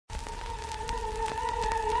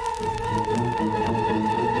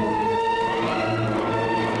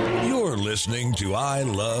You're listening to I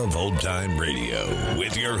Love Old Time Radio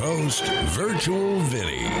with your host, Virtual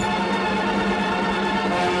Vinny.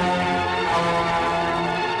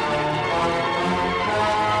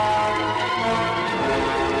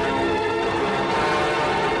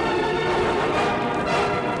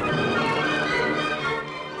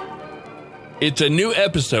 It's a new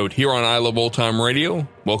episode here on I Love Old Time Radio.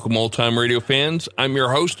 Welcome, Old Time Radio fans. I'm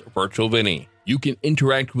your host, Virtual Vinny. You can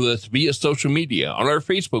interact with us via social media on our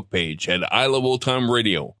Facebook page at I Love Old Time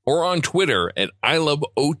Radio or on Twitter at I Love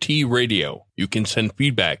OT Radio. You can send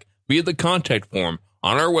feedback via the contact form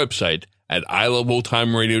on our website at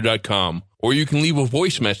iloveoldtimeradio.com, or you can leave a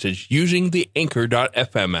voice message using the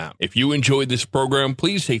Anchor.fm app. If you enjoyed this program,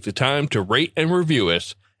 please take the time to rate and review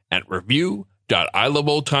us at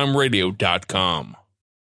review.iloveoldtimeradio.com.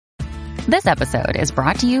 This episode is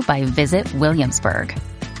brought to you by Visit Williamsburg.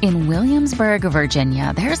 In Williamsburg,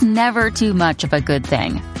 Virginia, there's never too much of a good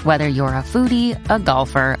thing. Whether you're a foodie, a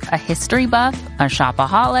golfer, a history buff, a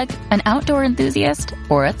shopaholic, an outdoor enthusiast,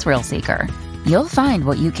 or a thrill seeker, you'll find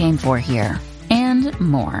what you came for here and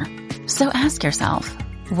more. So ask yourself,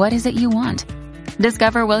 what is it you want?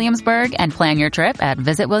 Discover Williamsburg and plan your trip at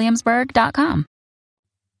visitwilliamsburg.com.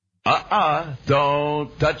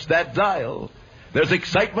 Don't touch that dial. There's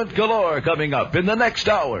excitement galore coming up in the next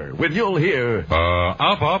hour when you'll hear...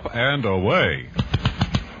 up, and away.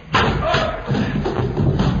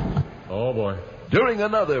 Oh, boy. During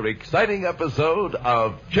another exciting episode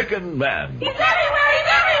of Chicken Man. He's everywhere! He's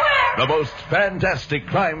everywhere! The most fantastic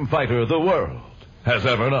crime fighter the world has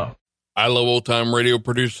ever known. I Love Old Time Radio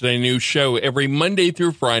produces a new show every Monday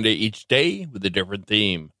through Friday, each day with a different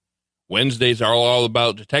theme. Wednesdays are all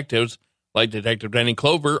about detectives, like Detective Danny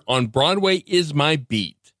Clover on Broadway Is My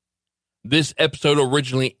Beat. This episode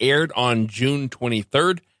originally aired on June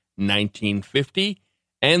 23rd, 1950,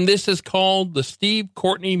 and this is called The Steve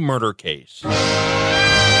Courtney Murder Case.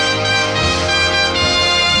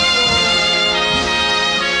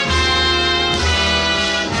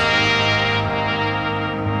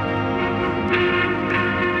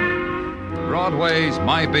 Broadway's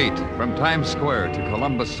My Beat, from Times Square to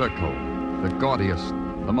Columbus Circle. The gaudiest,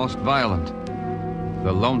 the most violent,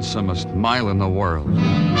 the lonesomest mile in the world.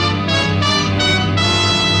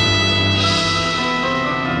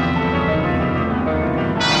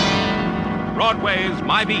 Broadway's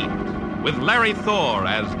My Beat, with Larry Thor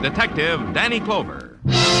as Detective Danny Clover.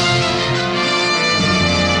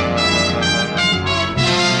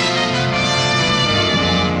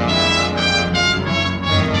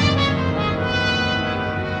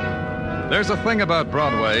 There's a thing about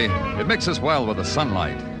Broadway. It mixes well with the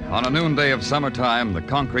sunlight. On a noonday of summertime, the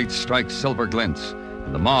concrete strikes silver glints,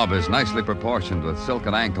 and the mob is nicely proportioned with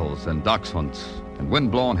silken ankles and dachshunds and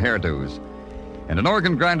wind-blown hairdos. And an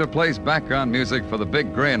organ grinder plays background music for the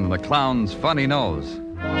big grin and the clown's funny nose.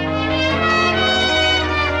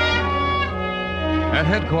 At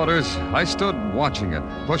headquarters, I stood watching it,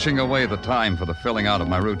 pushing away the time for the filling out of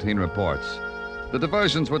my routine reports. The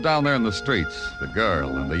diversions were down there in the streets, the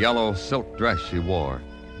girl and the yellow silk dress she wore,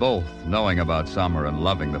 both knowing about summer and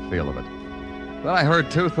loving the feel of it. Then I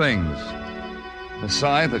heard two things. The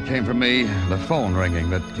sigh that came from me, the phone ringing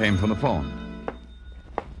that came from the phone.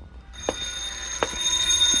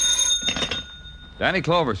 Danny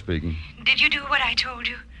Clover speaking. Did you do what I told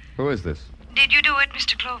you? Who is this? Did you do it,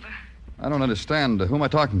 Mr. Clover? I don't understand. Who am I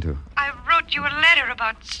talking to? I wrote you a letter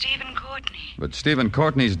about Stephen Courtney. But Stephen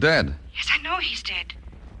Courtney's dead. Yes, I know he's dead.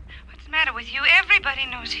 What's the matter with you? Everybody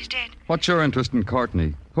knows he's dead. What's your interest in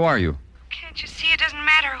Courtney? Who are you? Can't you see it doesn't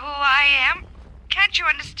matter who I am? Can't you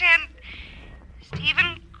understand?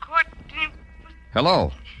 Stephen Courtney...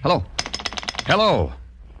 Hello. Hello. Hello.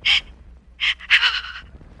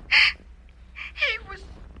 He was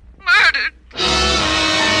murdered.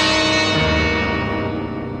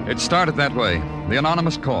 It started that way. The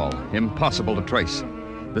anonymous call, impossible to trace.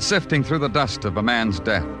 The sifting through the dust of a man's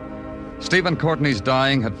death. Stephen Courtney's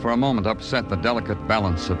dying had for a moment upset the delicate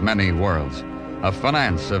balance of many worlds. Of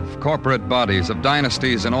finance, of corporate bodies, of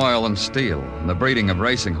dynasties in oil and steel, and the breeding of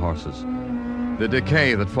racing horses. The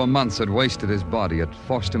decay that for months had wasted his body had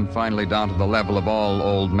forced him finally down to the level of all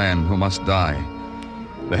old men who must die.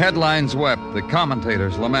 The headlines wept, the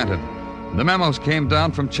commentators lamented. The memos came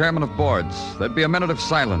down from chairmen of boards. There'd be a minute of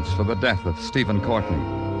silence for the death of Stephen Courtney.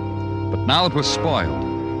 But now it was spoiled.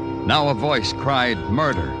 Now a voice cried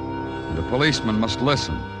murder, and the policeman must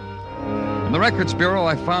listen. In the Records Bureau,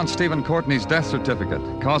 I found Stephen Courtney's death certificate.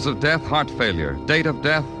 Cause of death, heart failure. Date of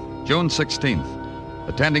death, June 16th.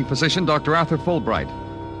 Attending physician, Dr. Arthur Fulbright.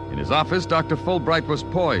 In his office, Dr. Fulbright was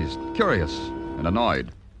poised, curious, and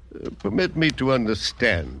annoyed. Permit me to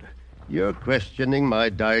understand. You're questioning my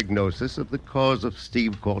diagnosis of the cause of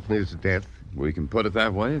Steve Courtney's death. We can put it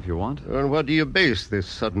that way if you want. On what do you base this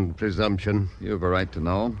sudden presumption? You have a right to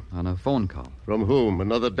know. On a phone call. From whom?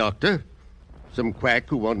 Another doctor? Some quack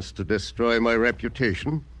who wants to destroy my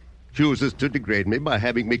reputation? Chooses to degrade me by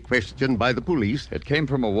having me questioned by the police? It came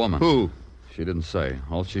from a woman. Who? She didn't say.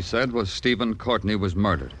 All she said was Stephen Courtney was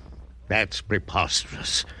murdered. That's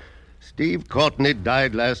preposterous. Steve Courtney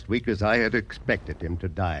died last week as I had expected him to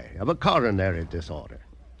die, of a coronary disorder.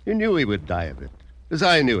 You knew he would die of it, as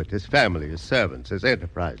I knew it, his family, his servants, his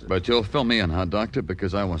enterprises. But you'll fill me in, huh, Doctor,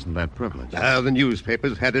 because I wasn't that privileged. The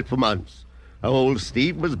newspapers had it for months. How old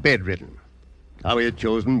Steve was bedridden. How he had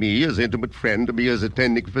chosen me as intimate friend to be his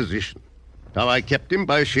attending physician. How I kept him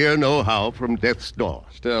by sheer know-how from death's door.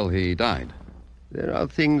 Still, he died. There are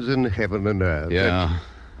things in heaven and earth. Yeah.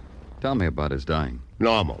 Tell me about his dying.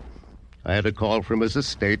 Normal. I had a call from his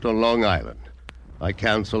estate on Long Island. I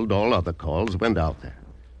canceled all other calls, went out there.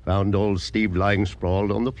 Found old Steve lying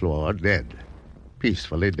sprawled on the floor, dead.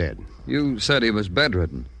 Peacefully dead. You said he was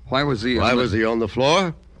bedridden. Why was he... Why was he on the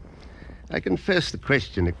floor? I confess the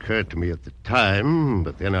question occurred to me at the time,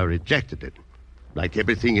 but then I rejected it. Like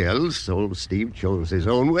everything else, old Steve chose his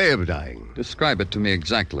own way of dying. Describe it to me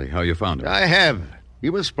exactly, how you found him. I have. He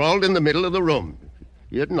was sprawled in the middle of the room.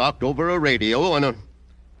 He had knocked over a radio and a...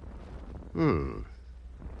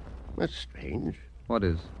 That's strange. What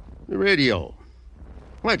is? The radio.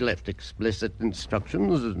 I'd left explicit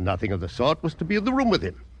instructions. Nothing of the sort was to be in the room with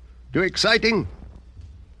him. Too exciting.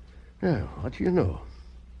 Now, what do you know?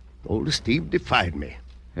 Old Steve defied me.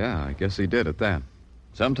 Yeah, I guess he did at that.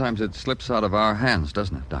 Sometimes it slips out of our hands,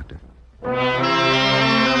 doesn't it, Doctor?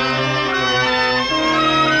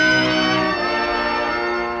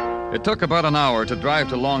 It took about an hour to drive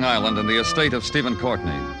to Long Island and the estate of Stephen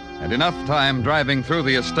Courtney, and enough time driving through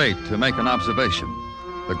the estate to make an observation.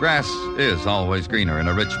 The grass is always greener in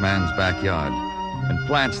a rich man's backyard, and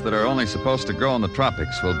plants that are only supposed to grow in the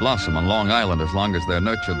tropics will blossom on Long Island as long as they're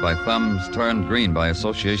nurtured by thumbs turned green by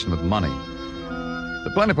association with money.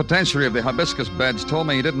 The plenipotentiary of the hibiscus beds told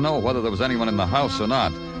me he didn't know whether there was anyone in the house or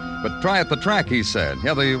not. But try at the track, he said.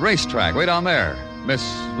 Yeah, the racetrack, way down there. Miss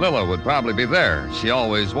Lilla would probably be there. She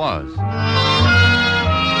always was.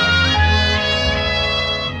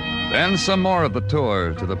 Then some more of the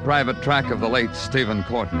tour to the private track of the late Stephen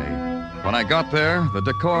Courtney. When I got there, the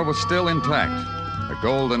decor was still intact. A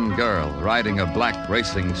golden girl riding a black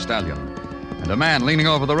racing stallion, and a man leaning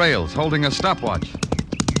over the rails holding a stopwatch.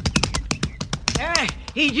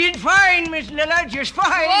 He did fine, Miss Lilla, just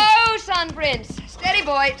fine. Whoa, Sun Prince. Steady,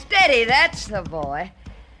 boy. Steady, that's the boy.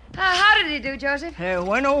 How did he do, Joseph?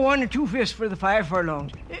 101 and 2/5 for the 5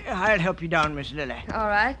 furlongs. I'll help you down, Miss Lilla. All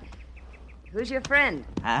right. Who's your friend?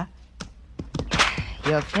 Huh?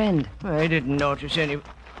 Your friend. I didn't notice any...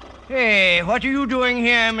 Hey, what are you doing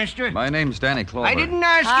here, mister? My name's Danny Clover. I didn't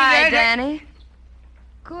ask you Hi, that. Danny.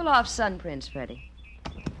 Cool off, Sun Prince, Freddie.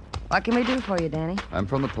 What can we do for you, Danny? I'm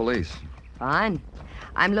from the police. Fine.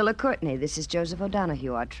 I'm Lilla Courtney. This is Joseph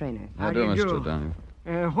O'Donohue, our trainer. How do, Mr.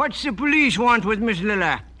 O'Donohue? What's the police want with Miss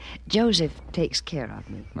Lilla? Joseph takes care of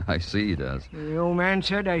me. I see he does. The old man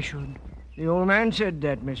said I should. The old man said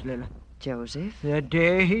that, Miss Lilla. Joseph? That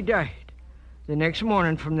day he died. The next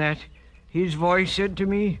morning from that, his voice said to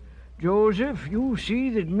me, Joseph, you see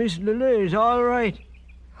that Miss Lilla is all right.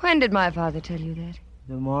 When did my father tell you that?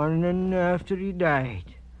 The morning after he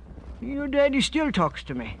died. Your daddy still talks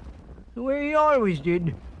to me, the way he always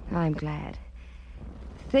did. I'm glad.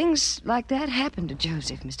 Things like that happen to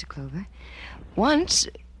Joseph, Mr. Clover. Once...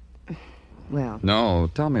 Well... No,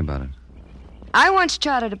 tell me about it. I once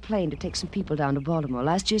chartered a plane to take some people down to Baltimore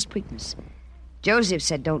last year's Preakness. Joseph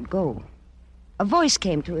said, don't go. A voice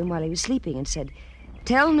came to him while he was sleeping and said,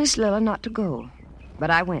 tell Miss Lilla not to go. But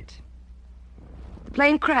I went. The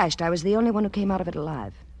plane crashed. I was the only one who came out of it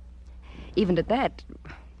alive. Even at that...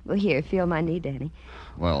 Well, here, feel my knee, Danny.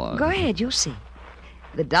 Well, Go ahead, you'll see.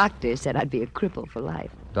 The doctor said I'd be a cripple for life.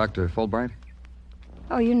 Dr. Fulbright?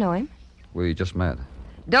 Oh, you know him? We just met.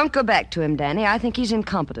 Don't go back to him, Danny. I think he's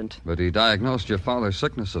incompetent. But he diagnosed your father's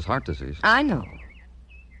sickness as heart disease. I know.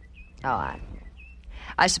 Oh,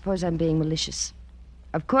 I suppose I'm being malicious.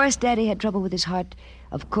 Of course, Daddy had trouble with his heart.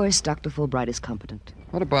 Of course, Dr. Fulbright is competent.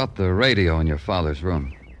 What about the radio in your father's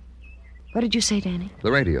room? What did you say, Danny?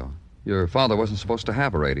 The radio. Your father wasn't supposed to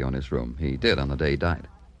have a radio in his room. He did on the day he died.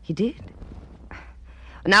 He did?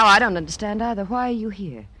 Now, I don't understand either. Why are you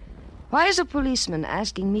here? Why is a policeman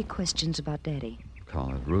asking me questions about Daddy?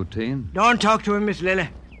 Call it routine. Don't talk to him, Miss Lilla.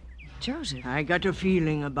 Joseph. I got a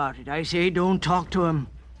feeling about it. I say don't talk to him.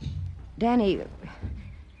 Danny,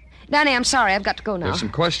 Danny, I'm sorry. I've got to go now. There's some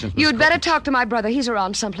questions. Miss You'd better Courtney. talk to my brother. He's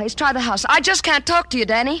around someplace. Try the house. I just can't talk to you,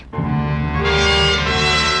 Danny.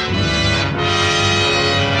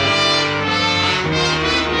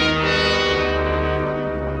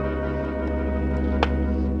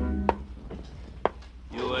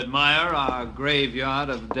 You admire our graveyard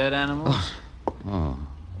of dead animals? Oh,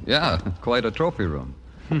 yeah, quite a trophy room.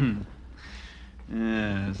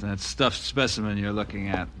 Yes, that stuffed specimen you're looking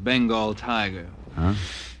at, Bengal tiger. Huh?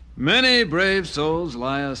 Many brave souls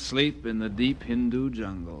lie asleep in the deep Hindu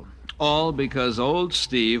jungle. All because old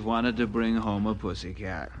Steve wanted to bring home a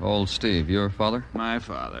pussycat. Old Steve, your father? My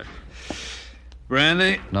father.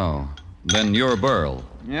 Brandy? No. Then you're Burl.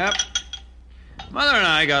 Yep. Mother and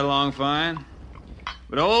I got along fine.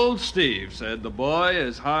 But old Steve said the boy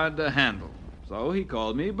is hard to handle. So he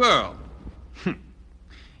called me Burl.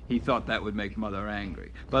 He thought that would make Mother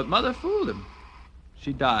angry. But Mother fooled him.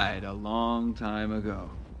 She died a long time ago.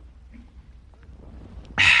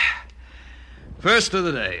 First of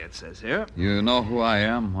the day, it says here. You know who I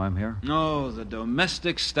am? Why I'm here? No, the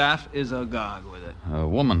domestic staff is agog with it. A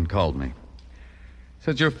woman called me.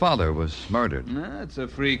 Said your father was murdered. It's a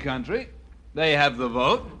free country. They have the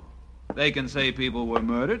vote. They can say people were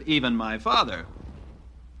murdered, even my father.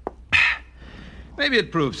 Maybe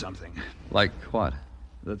it proves something. Like what?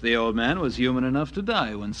 That the old man was human enough to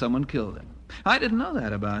die when someone killed him. I didn't know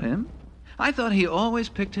that about him. I thought he always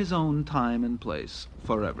picked his own time and place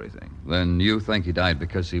for everything. Then you think he died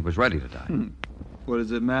because he was ready to die? What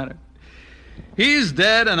does it matter? He's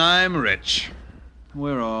dead and I'm rich.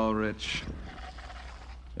 We're all rich.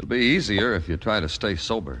 It'll be easier if you try to stay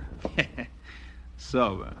sober.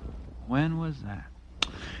 Sober? When was that?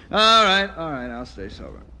 All right, I'll stay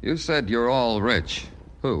sober. You said you're all rich.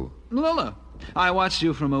 Who? Lilla. I watched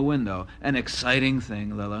you from a window. An exciting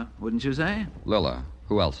thing, Lilla, wouldn't you say? Lilla.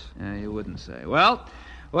 Who else? Yeah, you wouldn't say. Well,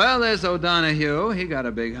 there's O'Donohue. He got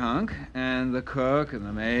a big hunk. And the cook and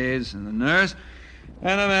the maids and the nurse.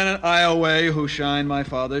 And a man in Iowa who shined my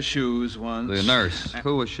father's shoes once. The nurse.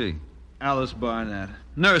 Who was she? Alice Barnett.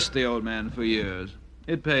 Nursed the old man for years.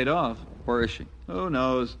 It paid off. Where is she? Who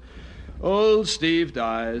knows? Old Steve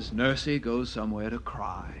dies. Nursey goes somewhere to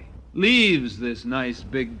cry. Leaves this nice,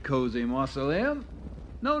 big, cozy mausoleum.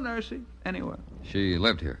 No Nursey anywhere. She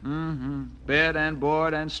lived here. Mm-hmm. Bed and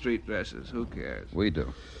board and street dresses. Who cares? We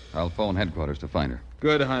do. I'll phone headquarters to find her.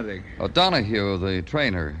 Good hunting. O'Donohue, the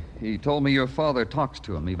trainer, he told me your father talks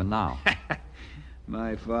to him even now.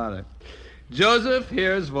 My father. Joseph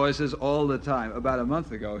hears voices all the time. About a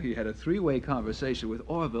month ago, he had a three-way conversation with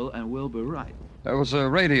Orville and Wilbur Wright. There was a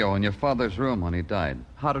radio in your father's room when he died.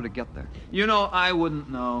 How did it get there? You know, I wouldn't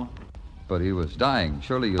know. But he was dying.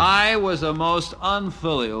 Surely you... I was a most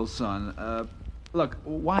unfilial son. Look,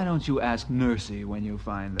 why don't you ask Nursey when you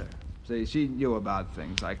find her? See, she knew about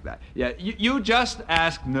things like that. Yeah, you just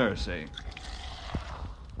ask Nursey.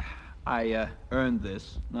 I earned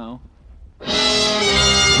this, no?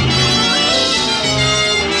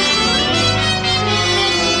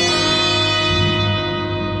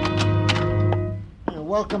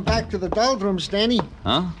 Welcome back to the doldrums, Danny.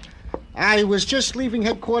 Huh? I was just leaving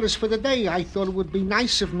headquarters for the day. I thought it would be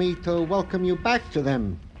nice of me to welcome you back to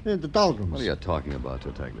them, the doldrums. What are you talking about,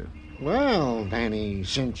 Detective? Well, Danny,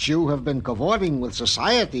 since you have been cavorting with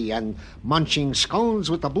society and munching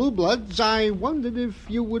scones with the Blue Bloods, I wondered if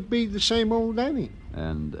you would be the same old Danny.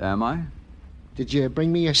 And am I? Did you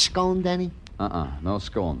bring me a scone, Danny? No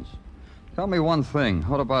scones. Tell me one thing.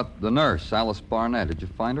 What about the nurse, Alice Barnett? Did you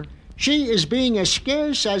find her? She is being as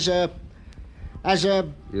scarce as a...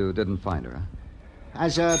 You didn't find her, huh?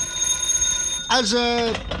 As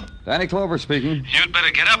a... Danny Clover speaking. You'd better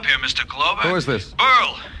get up here, Mr. Clover. Who is this?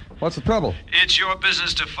 Burl. What's the trouble? It's your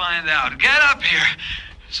business to find out. Get up here.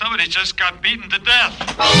 Somebody just got beaten to death.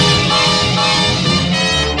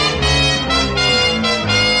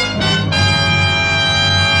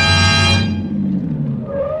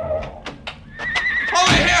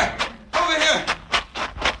 Over here! Over here!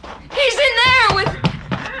 He's in there with...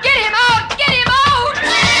 Get him out! Get him out!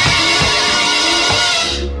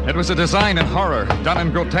 It was a design in horror, done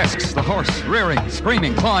in grotesques. The horse, rearing,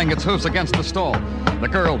 screaming, clawing its hoofs against the stall. The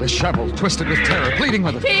girl, disheveled, twisted with terror, pleading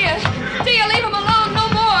with it. Tia, leave him alone, no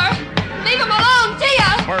more. Leave him alone,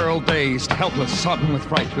 Tia! Burl, dazed, helpless, sodden with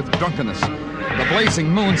fright, with drunkenness. The blazing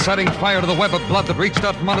moon setting fire to the web of blood that reached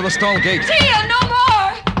out from under the stall gate. Tia, no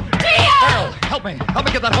more! Tia! Burl, help me. Help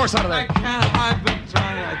me get that horse out of there. I can't. I've been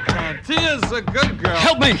trying. I can't. Tia's a good girl.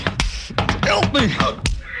 Help me. Help me.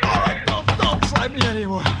 All right, don't slide me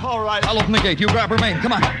anymore. All right. I'll open the gate. You grab her mane.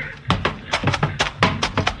 Come on.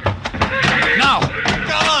 Now.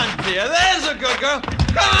 Come on, Tia. There's a good girl.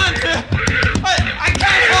 Come on, Tia. I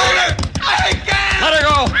can't hold her.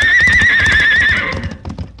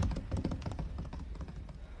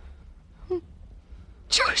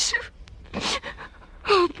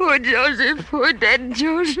 Joseph. Poor dead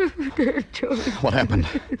Joseph. Dead Joseph. What happened?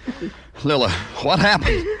 Lila, what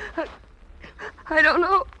happened? I don't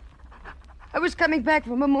know. I was coming back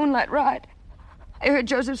from a moonlight ride. I heard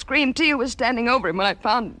Joseph scream. Tia was standing over him when I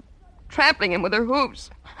found her, trampling him with her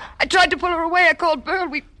hooves. I tried to pull her away. I called Burl.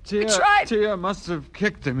 We tried. Tia must have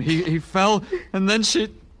kicked him. He fell, and then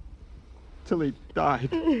she... till he died.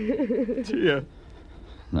 Tia.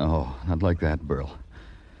 No, not like that, Burl.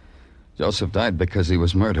 Joseph died because he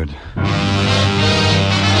was murdered.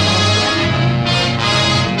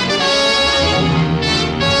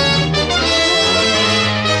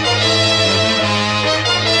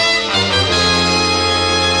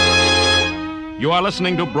 You are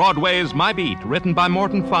listening to Broadway's My Beat, written by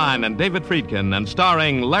Morton Fine and David Friedkin, and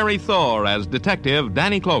starring Larry Thor as Detective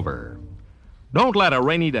Danny Clover. Don't let a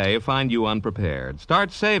rainy day find you unprepared.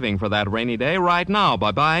 Start saving for that rainy day right now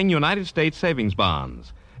by buying United States savings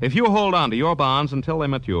bonds. If you hold on to your bonds until they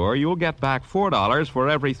mature, you'll get back $4 for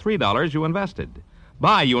every $3 you invested.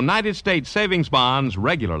 Buy United States savings bonds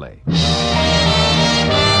regularly.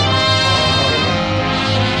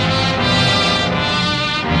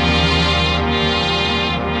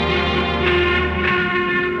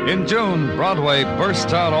 In June, Broadway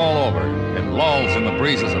bursts out all over. It lolls in the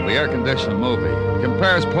breezes of the air-conditioned movie,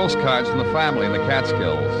 compares postcards from the family in the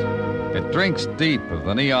Catskills. It drinks deep of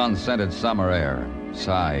the neon-scented summer air,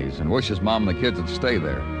 sighs, and wishes Mom and the kids would stay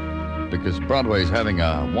there, because Broadway's having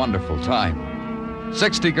a wonderful time.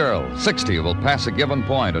 60 girls, 60 will pass a given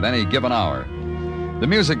point at any given hour. The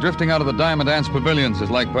music drifting out of the Diamond Dance pavilions is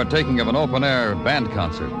like partaking of an open-air band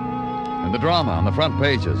concert. And the drama on the front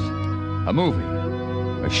pages, a movie.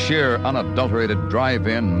 A sheer, unadulterated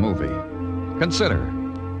drive-in movie. Consider,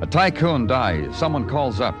 a tycoon dies. Someone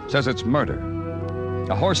calls up, says it's murder.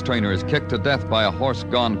 A horse trainer is kicked to death by a horse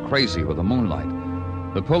gone crazy with the moonlight.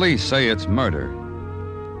 The police say it's murder.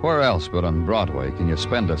 Where else but on Broadway can you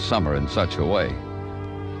spend a summer in such a way?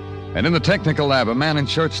 And in the technical lab, a man in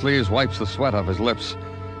shirt sleeves wipes the sweat off his lips,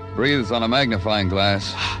 breathes on a magnifying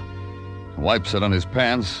glass, wipes it on his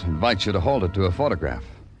pants, invites you to hold it to a photograph.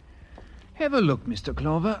 Have a look, Mr.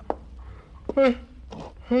 Clover.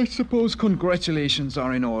 I suppose congratulations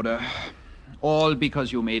are in order. All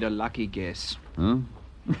because you made a lucky guess. Huh?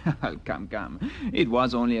 Come. It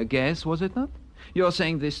was only a guess, was it not? You're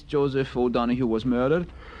saying this Joseph O'Donoghue was murdered?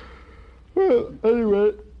 Well,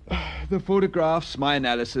 anyway, the photographs, my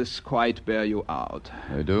analysis, quite bear you out.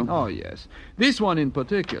 They do? Oh, yes. This one in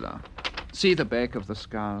particular. See the back of the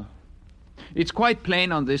skull. It's quite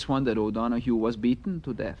plain on this one that O'Donoghue was beaten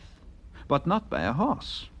to death. But not by a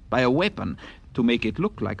horse, by a weapon to make it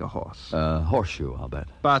look like a horse. Horseshoe, I'll bet.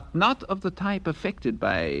 But not of the type affected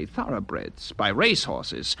by thoroughbreds, by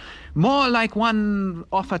racehorses. More like one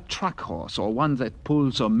of a truck horse or one that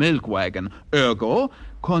pulls a milk wagon. Ergo,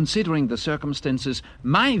 considering the circumstances,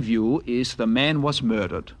 my view is the man was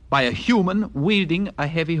murdered by a human wielding a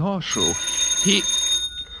heavy horseshoe. He...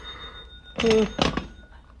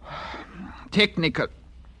 Technical.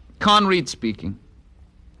 Conrad speaking.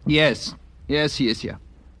 Yes, he is here.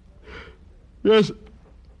 Yes,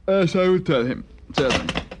 I will tell him.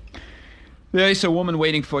 Certainly. There is a woman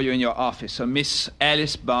waiting for you in your office, a Miss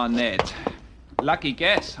Alice Barnett. Lucky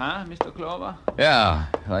guess, huh, Mr. Clover? Yeah,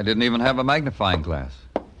 I didn't even have a magnifying glass.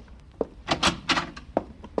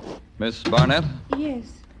 Miss Barnett? Yes.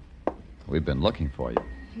 We've been looking for you.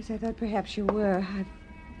 Yes, I thought perhaps you were.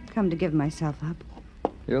 I've come to give myself up.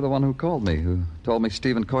 You're the one who called me, who told me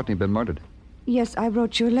Stephen Courtney had been murdered. Yes, I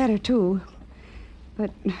wrote you a letter, too.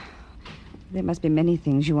 But there must be many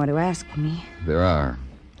things you want to ask me. There are.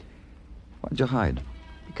 Why'd you hide?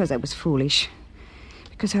 Because I was foolish.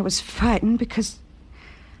 Because I was frightened. Because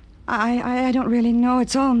I don't really know.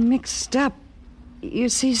 It's all mixed up. You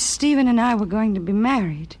see, Stephen and I were going to be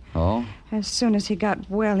married. Oh? As soon as he got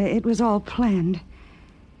well, it was all planned.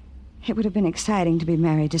 It would have been exciting to be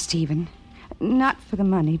married to Stephen. Not for the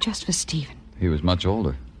money, just for Stephen. He was much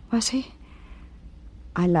older. Was he?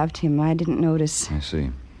 I loved him. I didn't notice. I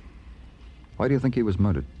see. Why do you think he was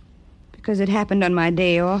murdered? Because it happened on my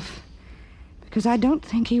day off. Because I don't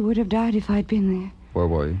think he would have died if I'd been there. Where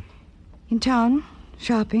were you? In town,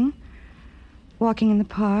 shopping, walking in the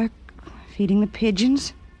park, feeding the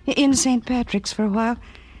pigeons. In St. Patrick's for a while.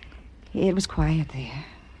 It was quiet there,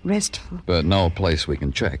 restful. But no place we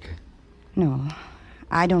can check. No,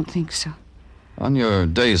 I don't think so. On your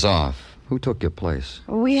days off, who took your place?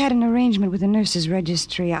 We had an arrangement with the nurses'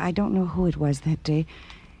 registry. I don't know who it was that day.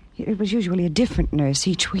 It was usually a different nurse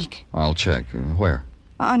each week. I'll check. Where?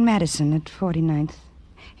 On Madison at 49th.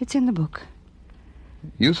 It's in the book.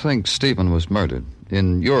 You think Stephen was murdered.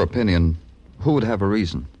 In your opinion, who would have a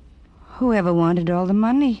reason? Whoever wanted all the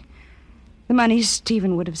money. The money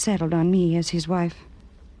Stephen would have settled on me as his wife.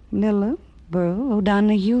 Lilla, Burl,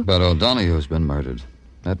 O'Donoghue. But O'Donoghue's been murdered.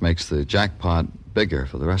 That makes the jackpot bigger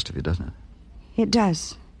for the rest of you, doesn't it? It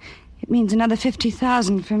does. It means another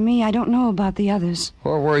 $50,000 for me. I don't know about the others.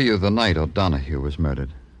 Where were you the night O'Donoghue was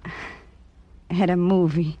murdered? At a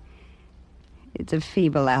movie. It's a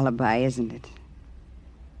feeble alibi, isn't it?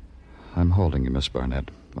 I'm holding you, Miss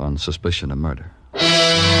Barnett, on suspicion of murder.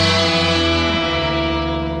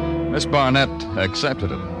 Miss Barnett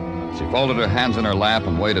accepted it. She folded her hands in her lap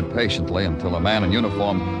and waited patiently until a man in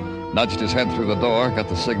uniform nudged his head through the door, got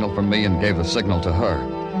the signal from me, and gave the signal to her.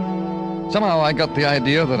 Somehow I got the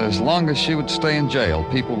idea that as long as she would stay in jail,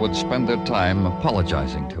 people would spend their time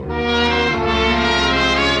apologizing to her.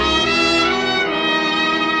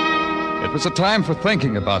 It was a time for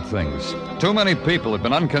thinking about things. Too many people had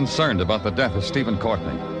been unconcerned about the death of Stephen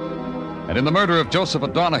Courtney. And in the murder of Joseph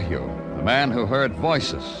O'Donoghue, the man who heard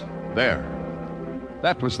voices there,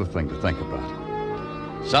 that was the thing to think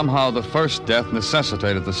about. Somehow the first death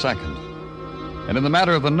necessitated the second. And in the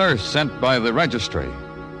matter of the nurse sent by the registry,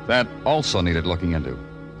 that also needed looking into.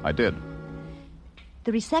 I did.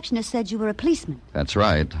 The receptionist said you were a policeman. That's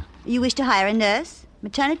right. You wish to hire a nurse?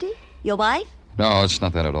 Maternity? Your wife? No, it's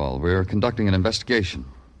not that at all. We're conducting an investigation.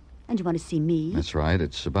 And you want to see me? That's right.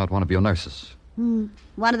 It's about one of your nurses. One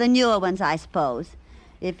of the newer ones, I suppose.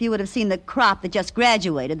 If you would have seen the crop that just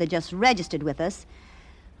graduated, that just registered with us,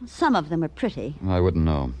 some of them are pretty. I wouldn't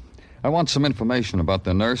know. I want some information about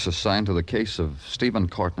the nurse assigned to the case of Stephen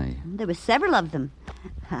Courtney. There were several of them.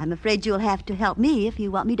 I'm afraid you'll have to help me if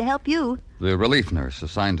you want me to help you. The relief nurse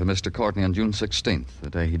assigned to Mr. Courtney on June 16th,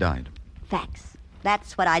 the day he died. Facts.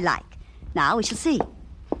 That's what I like. Now, we shall see.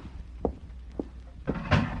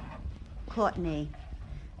 Courtney.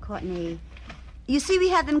 You see, we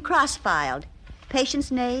have them cross-filed.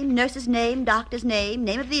 Patient's name, nurse's name, doctor's name,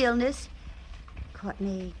 name of the illness.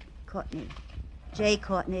 Courtney. J.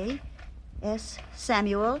 Courtney. S.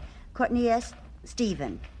 Samuel. Courtney S.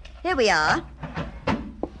 Stephen. Here we are.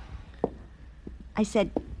 I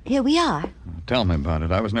said, here we are. Tell me about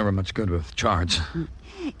it. I was never much good with charts.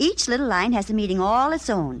 Each little line has a meaning all its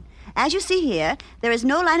own. As you see here, there is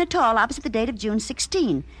no line at all opposite the date of June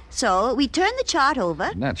 16. So we turn the chart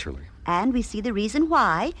over. Naturally. And we see the reason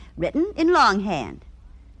why, written in longhand.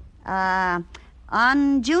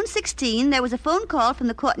 On June 16, there was a phone call from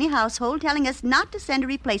the Courtney household telling us not to send a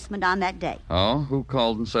replacement on that day. Oh? Who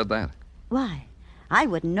called and said that? Why, I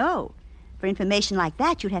wouldn't know. For information like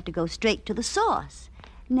that, you'd have to go straight to the source.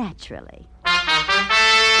 Naturally.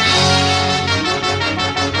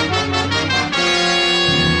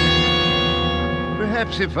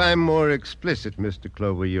 Perhaps if I'm more explicit, Mr.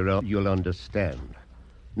 Clover, you'll understand.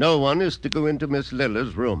 No one is to go into Miss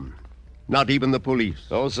Lilla's room. Not even the police.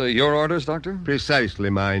 Those are your orders, Doctor? Precisely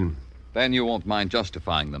mine. Then you won't mind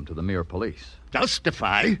justifying them to the mere police.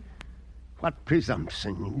 Justify? What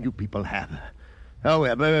presumption you people have.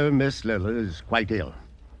 However, Miss Lilla is quite ill.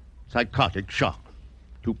 Psychotic shock.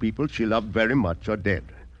 2 people she loved very much are dead.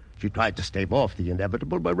 She tried to stave off the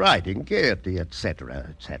inevitable by riding, gaiety,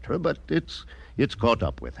 etc., but it's caught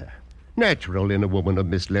up with her. Natural in a woman of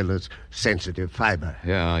Miss Lilla's sensitive fiber.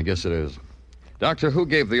 Yeah, I guess it is. Doctor, who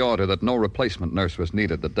gave the order that no replacement nurse was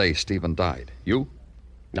needed the day Stephen died? You?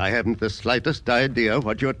 I haven't the slightest idea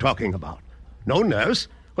what you're talking about. No nurse?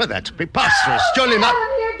 Well, that's preposterous. Surely not...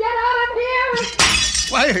 Get out of here!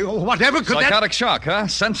 Why, whatever could Psychotic shock, huh?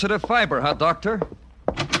 Sensitive fiber, huh, Doctor?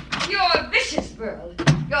 You're vicious, Burl.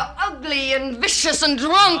 You're ugly and vicious and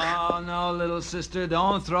drunk. Oh, no, little sister,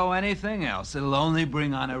 don't throw anything else. It'll only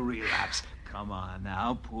bring on a relapse. Come on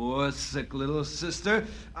now, poor, sick little sister.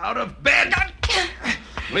 Out of bed!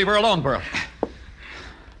 Leave her alone, Burl.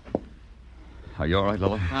 Are you all right,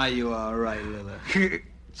 Lilla? Are you all right, Lilla?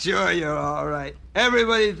 Sure, you're all right.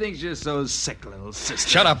 Everybody thinks you're so sick, little sister.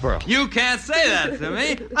 Shut up, Burl. You can't say that to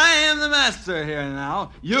me. I am the master here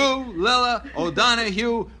now. You, Lilla,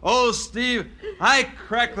 O'Donoghue, old Steve. I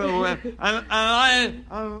crack the whip, and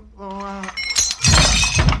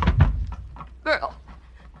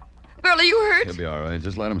Burl, are you hurt? He'll be all right.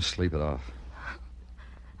 Just let him sleep it off.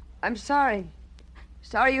 I'm sorry.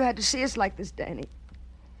 Sorry you had to see us like this, Danny.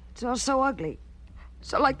 It's all so ugly.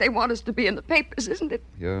 So like they want us to be in the papers, isn't it?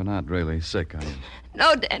 You're not really sick, are you?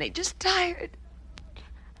 No, Danny, just tired.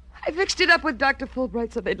 I fixed it up with Dr.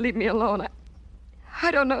 Fulbright so they'd leave me alone. I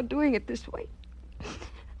don't know, doing it this way.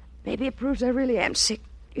 Maybe it proves I really am sick.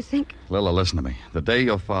 You think? Lilla, listen to me. The day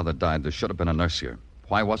your father died, there should have been a nurse here.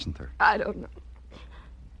 Why wasn't there? I don't know.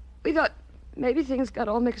 We thought maybe things got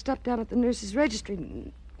all mixed up down at the nurse's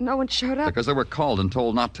registry. No one showed up. Because they were called and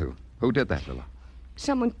told not to. Who did that, Lilla?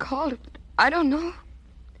 Someone called it. I don't know.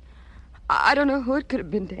 I don't know who it could have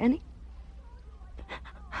been, Danny.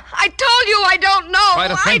 I told you I don't know. Try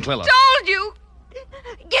to think, Lilla. I told you.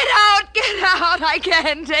 Get out, get out. I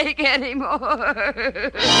can't take any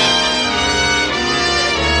more.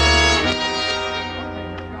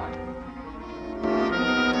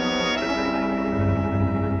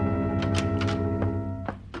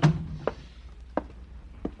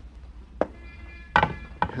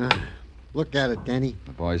 Look at it, Danny.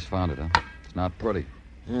 The boys found it, huh? It's not pretty.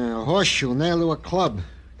 A horseshoe nailed to a club.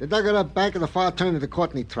 They dug it up back of the far turn of the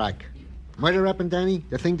Courtney track. Murder weapon, Danny?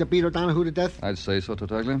 The thing that beat O'Donohue to death? I'd say so,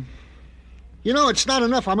 Tartaglia. You know, it's not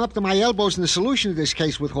enough. I'm up to my elbows in the solution of this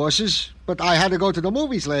case with horses. But I had to go to the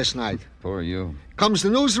movies last night. Poor you. Comes the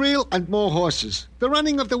newsreel and more horses. The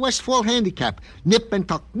running of the Westfall Handicap. Nip and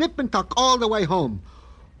tuck, all the way home.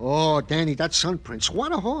 Oh, Danny, that's Sun Prince.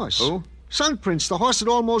 What a horse. Who? Sun Prince, the horse that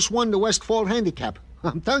almost won the Westfall Handicap.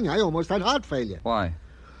 I'm telling you, I almost had heart failure. Why?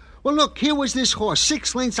 Well, look, here was this horse,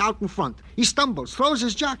 6 lengths out in front. He stumbles, throws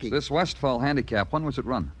his jockey. This Westfall Handicap, when was it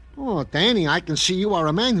run? Oh, Danny, I can see you are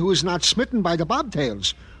a man who is not smitten by the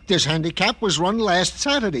bobtails. This handicap was run last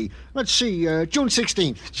Saturday. Let's see, June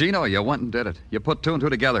 16th. Gino, you went and did it. You put 2 and 2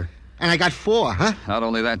 together. And I got 4, huh? Not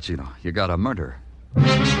only that, Gino, you got a murder.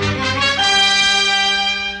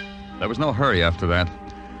 There was no hurry after that.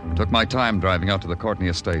 I took my time driving out to the Courtney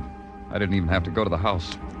estate. I didn't even have to go to the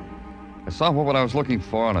house. I saw what I was looking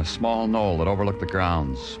for on a small knoll that overlooked the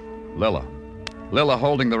grounds. Lilla. Lilla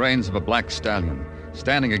holding the reins of a black stallion,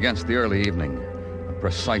 standing against the early evening. A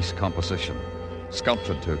precise composition,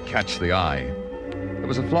 sculptured to catch the eye. There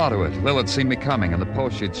was a flaw to it. Lilla had seen me coming, and the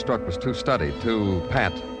pose she'd struck was too studied, too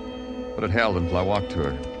pat. But it held until I walked to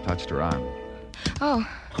her, touched her arm. Oh,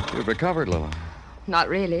 You've recovered, Lilla. not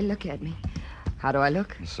really. Look at me. How do I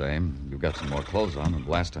look? The same. You've got some more clothes on than the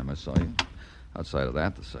last time I saw you. Outside of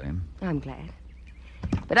that, the same. I'm glad.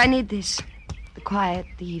 But I need this. The quiet,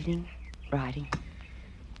 the evening, riding. Do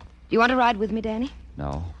you want to ride with me, Danny?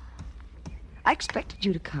 No. I expected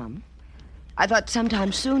you to come. I thought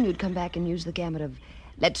sometime soon you'd come back and use the gamut of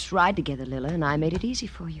let's ride together, Lilla, and I made it easy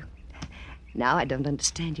for you. Now I don't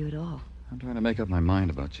understand you at all. I'm trying to make up my mind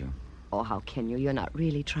about you. Oh, how can you? You're not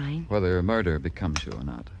really trying. Whether murder becomes you or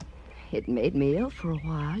not. It made me ill for a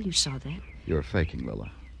while. You saw that. You're faking,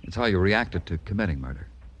 Lilla. It's how you reacted to committing murder.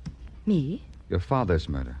 Me? Your father's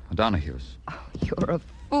murder, O'Donohue's. Oh, you're a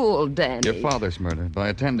fool, Danny. Your father's murder by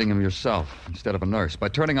attending him yourself instead of a nurse, by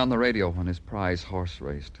turning on the radio when his prize horse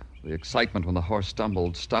raced. The excitement when the horse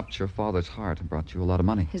stumbled stopped your father's heart and brought you a lot of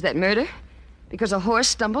money. Is that murder? Because a horse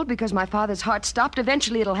stumbled, because my father's heart stopped,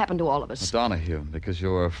 eventually it'll happen to all of us. O'Donohue, because you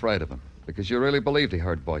were afraid of him. Because you really believed he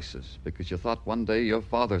heard voices. Because you thought one day your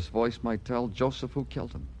father's voice might tell Joseph who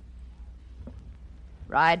killed him.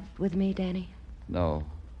 Ride with me, Danny? No.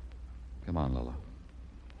 Come on, Lilla.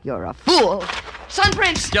 You're a fool. Sun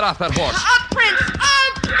Prince! Get off that horse. Up, Prince!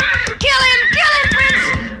 Up! Kill him! Kill him,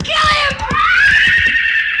 Prince! Kill him!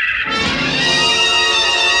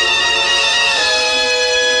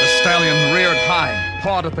 The stallion reared high,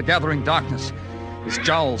 pawed at the gathering darkness. His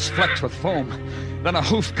jowls flecked with foam. Then a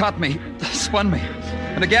hoof caught me, spun me.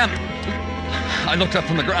 And again, I looked up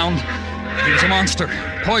from the ground. He was a monster,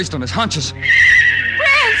 poised on his haunches.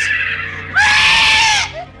 Prince!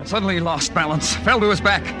 And suddenly he lost balance, fell to his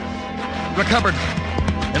back, recovered.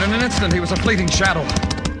 And in an instant, he was a fleeting shadow.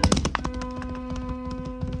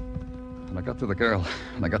 And I got to the girl,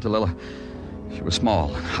 and I got to Lilla. She was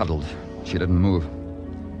small, huddled. She didn't move.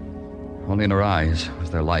 Only in her eyes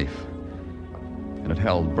was their life. And it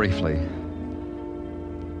held briefly.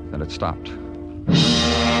 Then it stopped.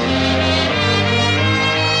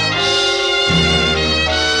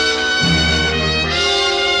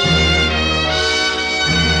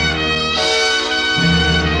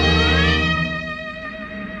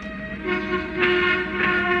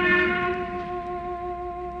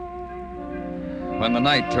 When the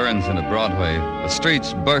night turns into Broadway, the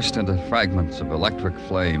streets burst into fragments of electric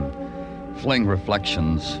flame, fling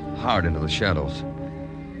reflections hard into the shadows.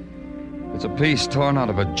 It's a piece torn out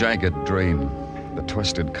of a jagged dream, the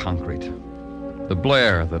twisted concrete. The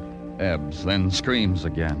blare that ebbs, then screams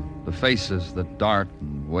again. The faces that dart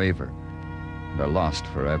and waver and are lost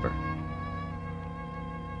forever.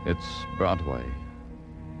 It's Broadway,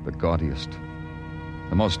 the gaudiest,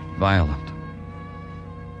 the most violent,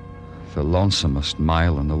 the lonesomest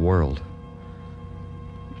mile in the world.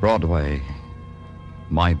 Broadway,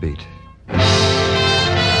 my beat.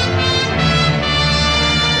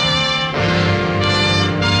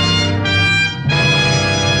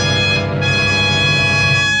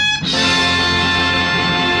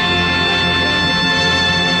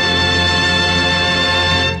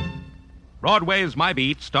 Broadway's My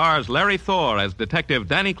Beat stars Larry Thor as Detective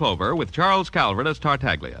Danny Clover with Charles Calvert as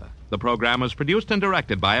Tartaglia. The program was produced and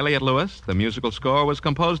directed by Elliott Lewis. The musical score was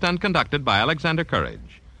composed and conducted by Alexander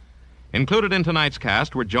Courage. Included in tonight's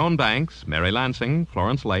cast were Joan Banks, Mary Lansing,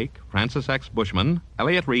 Florence Lake, Francis X. Bushman,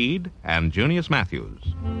 Elliott Reed, and Junius Matthews.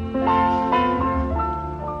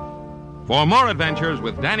 For more adventures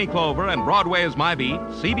with Danny Clover and Broadway's My Beat,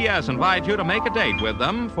 CBS invites you to make a date with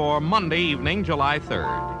them for Monday evening, July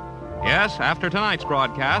 3rd. Yes, after tonight's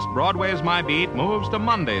broadcast, Broadway's My Beat moves to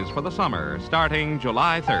Mondays for the summer, starting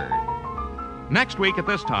July 3rd. Next week at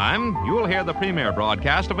this time, you'll hear the premiere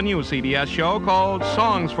broadcast of a new CBS show called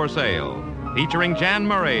Songs for Sale, featuring Jan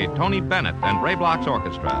Murray, Tony Bennett, and Ray Bloch's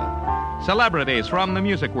orchestra. Celebrities from the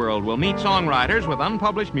music world will meet songwriters with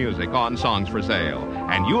unpublished music on Songs for Sale,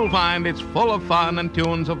 and you'll find it's full of fun and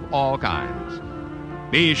tunes of all kinds.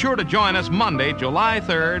 Be sure to join us Monday, July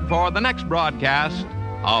 3rd, for the next broadcast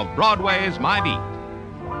of Broadway's My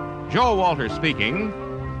Beat. Joe Walters speaking.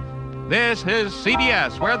 This is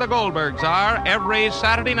CBS, where the Goldbergs are every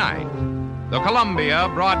Saturday night. The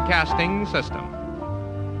Columbia Broadcasting System.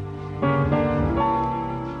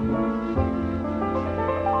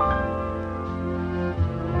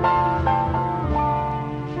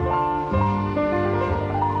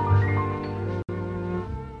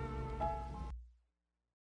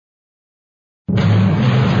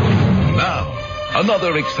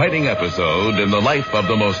 Another exciting episode in the life of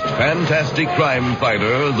the most fantastic crime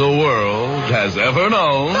fighter the world has ever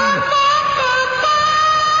known.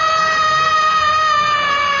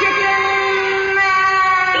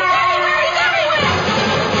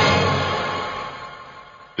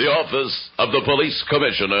 The office of the police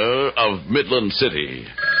commissioner of Midland City.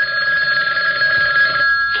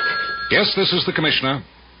 Yes, this is the commissioner.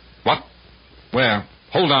 What? Where?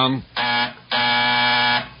 Hold on.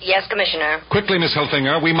 Yes, Commissioner. Quickly, Miss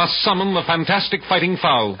Helfinger, we must summon the fantastic fighting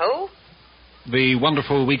fowl. Who? The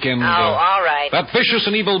wonderful weekend... all right. That vicious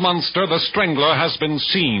and evil monster, the Strangler, has been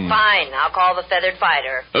seen. Fine. I'll call the Feathered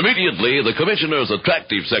Fighter. Immediately, the commissioner's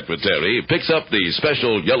attractive secretary picks up the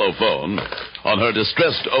special yellow phone on her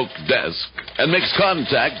distressed oak desk and makes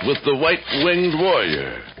contact with the white-winged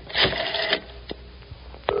warrior.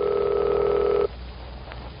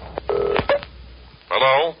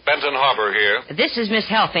 Hello, Benton Harbor here. This is Miss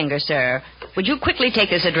Helfinger, sir. Would you quickly take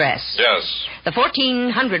this address? Yes. The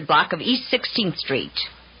 1400 block of East 16th Street.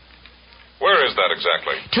 Where is that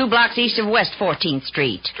exactly? 2 blocks east of West 14th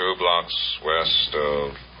Street. 2 blocks west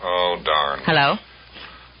of... Oh, darn. Hello?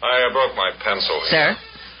 I broke my pencil here. Sir?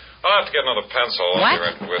 I'll have to get another pencil. What?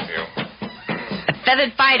 I'll be right with you.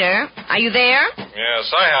 Feathered Fighter, are you there?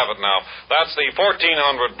 Yes, I have it now. That's the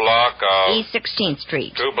 1400 block of... East 16th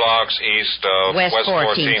Street. 2 blocks east of West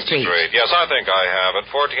 14th Street. Yes, I think I have it.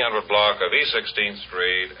 1400 block of East 16th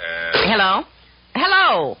Street and... Hello?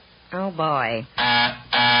 Hello? Oh, boy.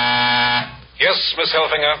 Yes, Miss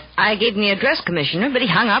Helfinger? I gave him the address, Commissioner, but he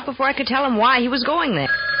hung up before I could tell him why he was going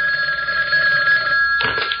there.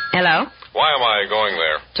 Hello? Why am I going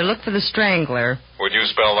there? To look for the Strangler. Would you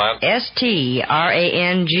spell that? Strangler.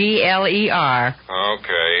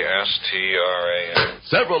 Okay, Strang.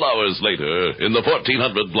 Several hours later, in the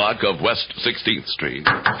 1400 block of West 16th Street.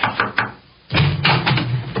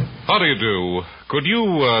 How do you do? Could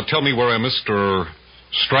you tell me where a Mr.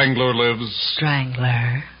 Strangler lives?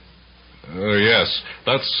 Strangler. Yes,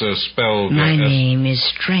 that's spelled... My name is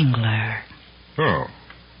Strangler. Oh.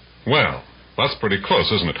 Well, that's pretty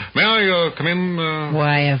close, isn't it? May I come in?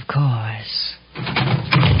 Why, of course.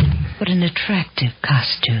 What an attractive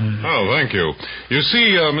costume. Oh, thank you. You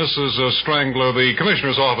see, Mrs. Strangler, the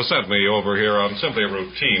commissioner's office sent me over here on simply a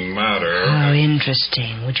routine matter. How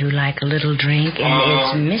interesting. Would you like a little drink? And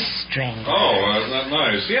it's Miss Strangler. Oh, isn't that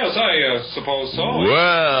nice? Yes, I suppose so.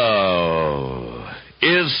 Well,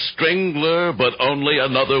 is Strangler but only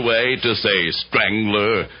another way to say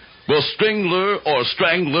strangler? Will Strangler or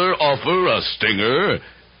Strangler offer a stinger?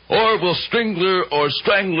 Or will Strangler or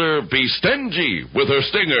Strangler be stingy with her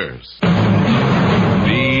stingers?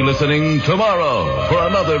 Be listening tomorrow for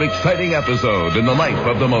another exciting episode in the life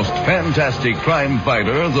of the most fantastic crime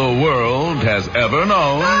fighter the world has ever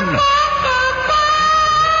known.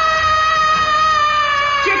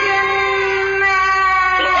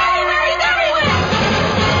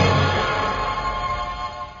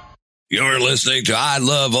 You're listening to I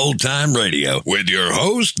Love Old Time Radio with your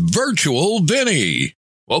host, Virtual Vinny.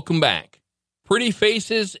 Welcome back. Pretty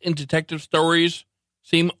faces in detective stories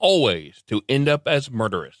seem always to end up as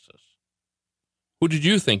murderesses. Who did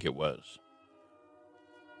you think it was?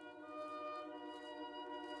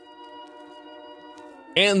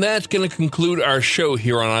 And that's going to conclude our show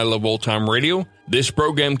here on I Love Old Time Radio. This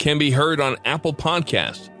program can be heard on Apple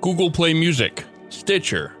Podcasts, Google Play Music,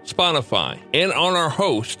 Stitcher, Spotify, and on our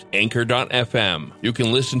host, Anchor.fm. You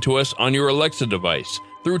can listen to us on your Alexa device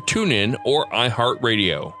through TuneIn or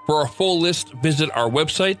iHeartRadio. For a full list, visit our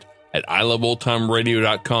website at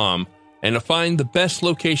iloveoldtimeradio.com and to find the best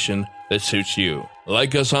location that suits you.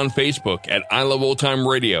 Like us on Facebook at I Love Old Time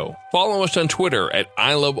Radio. Follow us on Twitter at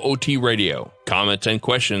I Love OT Radio. Comments and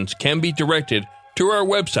questions can be directed to our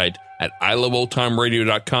website at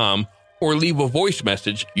iloveoldtimeradio.com or leave a voice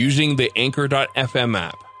message using the Anchor.fm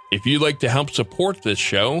app. If you'd like to help support this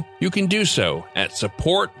show, you can do so at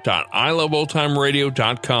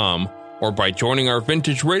support.iloveoldtimeradio.com or by joining our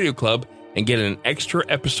Vintage Radio Club and get an extra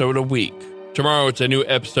episode a week. Tomorrow it's a new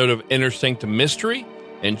episode of Inner Sanctum Mystery,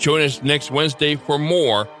 and join us next Wednesday for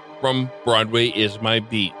more from Broadway is My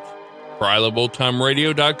Beat. For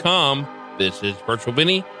iloveoldtimeradio.com, this is Virtual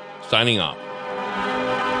Vinny, signing off.